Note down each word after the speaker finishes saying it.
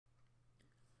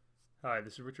Hi,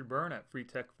 this is Richard Byrne at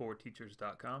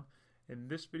freetech4teachers.com. In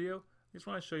this video, I just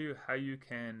want to show you how you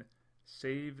can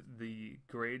save the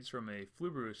grades from a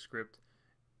Flubaroo script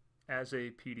as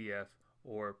a PDF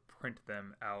or print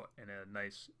them out in a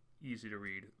nice, easy to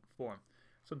read form.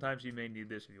 Sometimes you may need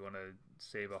this if you want to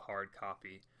save a hard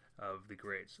copy of the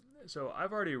grades. So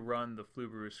I've already run the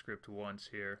Flubaroo script once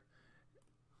here,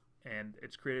 and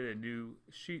it's created a new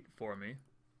sheet for me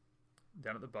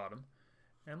down at the bottom.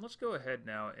 And let's go ahead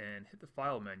now and hit the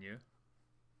File menu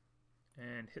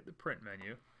and hit the Print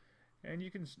menu. And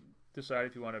you can decide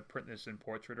if you want to print this in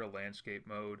portrait or landscape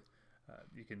mode.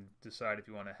 You can decide if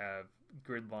you want to have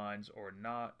grid lines or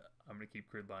not. I'm going to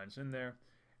keep grid lines in there.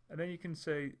 And then you can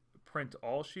say print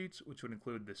all sheets, which would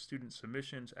include the student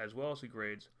submissions as well as the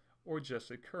grades, or just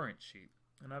a current sheet.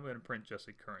 And I'm going to print just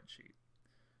a current sheet.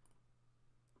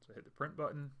 So hit the print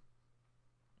button.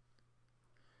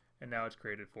 And now it's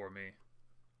created for me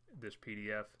this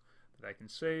PDF that I can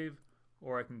save,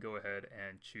 or I can go ahead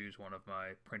and choose one of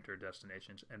my printer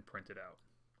destinations and print it out.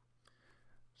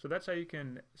 So that's how you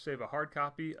can save a hard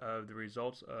copy of the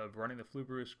results of running the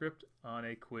Flubaroo script on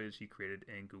a quiz you created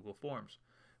in Google Forms.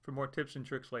 For more tips and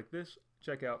tricks like this,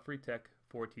 check out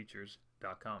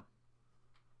freetech4teachers.com.